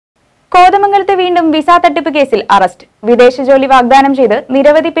കോതമംഗലത്തെ വീണ്ടും വിസ തട്ടിപ്പ് കേസിൽ അറസ്റ്റ്. വിദേശ ജോലി വാഗ്ദാനം ചെയ്ത്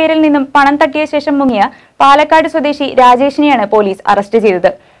നിരവധി പേരിൽ നിന്നും പണം തട്ടിയ ശേഷം മുങ്ങിയ പാലക്കാട് സ്വദേശി രാജേഷിനെയാണ് പോലീസ് അറസ്റ്റ്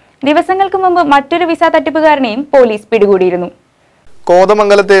ചെയ്തത്. ദിവസങ്ങൾക്ക് മുമ്പ് മറ്റൊരു വിസ തട്ടിപ്പുകാരനെയും പോലീസ് പിടികൂടിയിരുന്നു.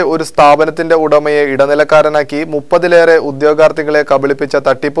 കോതമംഗലത്തെ ഒരു സ്ഥാപനത്തിന്റെ ഉടമയെ ഇടനിലക്കാരനാക്കി 30-ലേറെ ഉദ്യോഗാർത്ഥികളെ കബളിപ്പിച്ച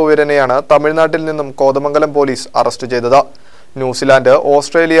തട്ടിപ്പുവീരനെയാണ് തമിഴ്നാട്ടിൽ നിന്നും കോതമംഗലം പോലീസ് അറസ്റ്റ് ചെയ്തത്. ന്യൂസിലാൻഡ്,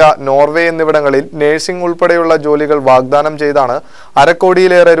 ഓസ്ട്രേലിയ, നോർവേ എന്നിവിടങ്ങളിൽ നഴ്സിംഗ് ഉൾപ്പെടെയുള്ള ജോലികൾ വാഗ്ദാനം ചെയ്താണ്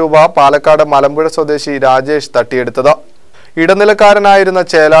അരക്കോടിയിലേറെ രൂപ പാലക്കാട് മലമ്പുഴ സ്വദേശി രാജേഷ് തട്ടിയെടുത്തത്. ഇടനിലക്കാരനായിരുന്ന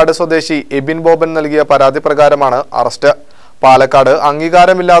ചേലാട് സ്വദേശി എബിൻ ബോബൻ നൽകിയ പരാതി പ്രകാരമാണ് അറസ്റ്റ്. പാലക്കാട്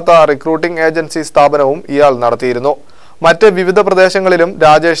അംഗീകാരമില്ലാത്ത റിക്രൂട്ടിംഗ് ഏജൻസി സ്ഥാപനവും ഇയാൾ നടത്തിയിരുന്നു. മറ്റ് വിവിധ പ്രദേശങ്ങളിലും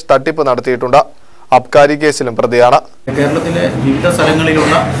രാജേഷ് തട്ടിപ്പ് നടത്തിയിട്ടുണ്ട്. അബ്കാരി കേസിലും പ്രതിയാണ്. കേരളത്തിലെ വിവിധ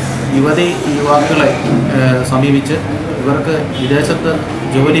സ്ഥലങ്ങളിലുള്ള യുവാക്കളെ സമീപിച്ച് ഇവർക്ക് വിദേശത്ത്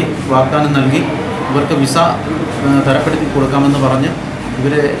ജോലി വാഗ്ദാനം നൽകി ഇവർക്ക് വിസ തരപ്പെടുത്തി കൊടുക്കാമെന്ന് പറഞ്ഞ്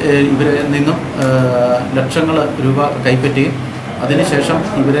ഇവരെ നിന്നും ലക്ഷങ്ങൾ രൂപ കൈപ്പറ്റുകയും അതിനുശേഷം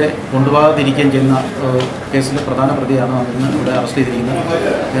ഇവരെ കൊണ്ടുപോകാതിരിക്കുകയും ചെയ്യുന്ന കേസിലെ പ്രധാന പ്രതിയാണ് ഇന്ന് ഇവിടെ അറസ്റ്റ് ചെയ്തിരിക്കുന്നത്.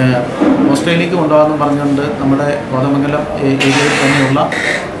 ഓസ്ട്രേലിയക്ക് കൊണ്ടുപോകാമെന്ന് പറഞ്ഞുകൊണ്ട് നമ്മുടെ കോതമംഗലം ഏരിയയിൽ തന്നെയുള്ള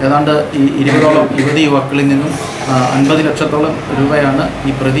ഏതാണ്ട് 20ഓളം യുവാക്കളിൽ നിന്നും 50 ലക്ഷത്തോളം രൂപയാണ്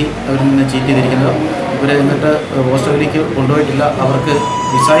ഈ പ്രതി അവരിൽ നിന്ന് ചീറ്റ് ചെയ്തിരിക്കുന്നത്. ഇവരെ എന്നിട്ട് ഓസ്ട്രേലിയക്ക് കൊണ്ടുപോയിട്ടില്ല, അവർക്ക്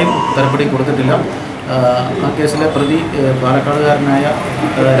വിസയും തരപ്പെടുത്തി കൊടുത്തിട്ടില്ല. ആ കേസിലെ പ്രതി പാലക്കാടുകാരനായ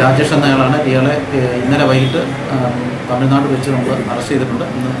രാജേഷ് എന്നയാളാണ്. ഇയാളെ ഇന്നലെ വൈകിട്ട് തമിഴ്നാട് വെച്ച് നമ്മൾ അറസ്റ്റ് ചെയ്തിട്ടുണ്ട്.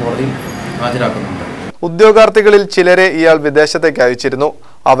 ഇന്ന് കോടതിയിൽ ഹാജരാക്കുന്നുണ്ട്. ഉദ്യോഗാർത്ഥികളിൽ ചിലരെ ഇയാൾ വിദേശത്തേക്ക് അയച്ചിരുന്നു.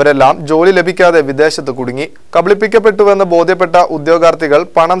 അവരെല്ലാം ജോലി ലഭിക്കാതെ വിദേശത്ത് കുടുങ്ങി. കബളിപ്പിക്കപ്പെട്ടുവെന്ന് ബോധ്യപ്പെട്ട ഉദ്യോഗാർത്ഥികൾ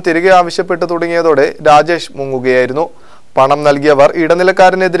പണം തിരികെ ആവശ്യപ്പെട്ടു തുടങ്ങിയതോടെ രാജേഷ് മുങ്ങുകയായിരുന്നു. പണം നൽകിയവർ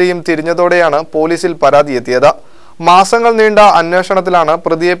ഇടനിലക്കാരനെതിരെയും തിരിഞ്ഞതോടെയാണ് പോലീസിൽ പരാതി എത്തിയത്. മാസങ്ങൾ നീണ്ട അന്വേഷണത്തിലാണ്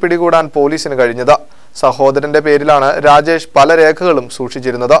പ്രതിയെ പിടികൂടാൻ പോലീസിന് കഴിഞ്ഞത്. സഹോദരന്റെ പേരിലാണ് രാജേഷ് പല രേഖകളും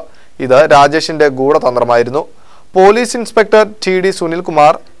സൂക്ഷിച്ചിരുന്നത്. ഇത് രാജേഷിന്റെ ഗൂഢതന്ത്രമായിരുന്നു. Police inspector TD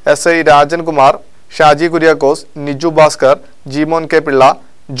Sunilkumar, SI രാജൻകുമാർ, Shaji Kuriakose, Niju Bhaskar, Jeemon K Pillai,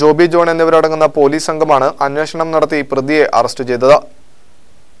 Joby John എന്നിവരടങ്ങുന്ന പോലീസ് സംഘമാണ് അന്വേഷണം നടത്തി പ്രതിയെ അറസ്റ്റ് ചെയ്തത്.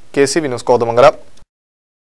 KCV news Kothamangalam.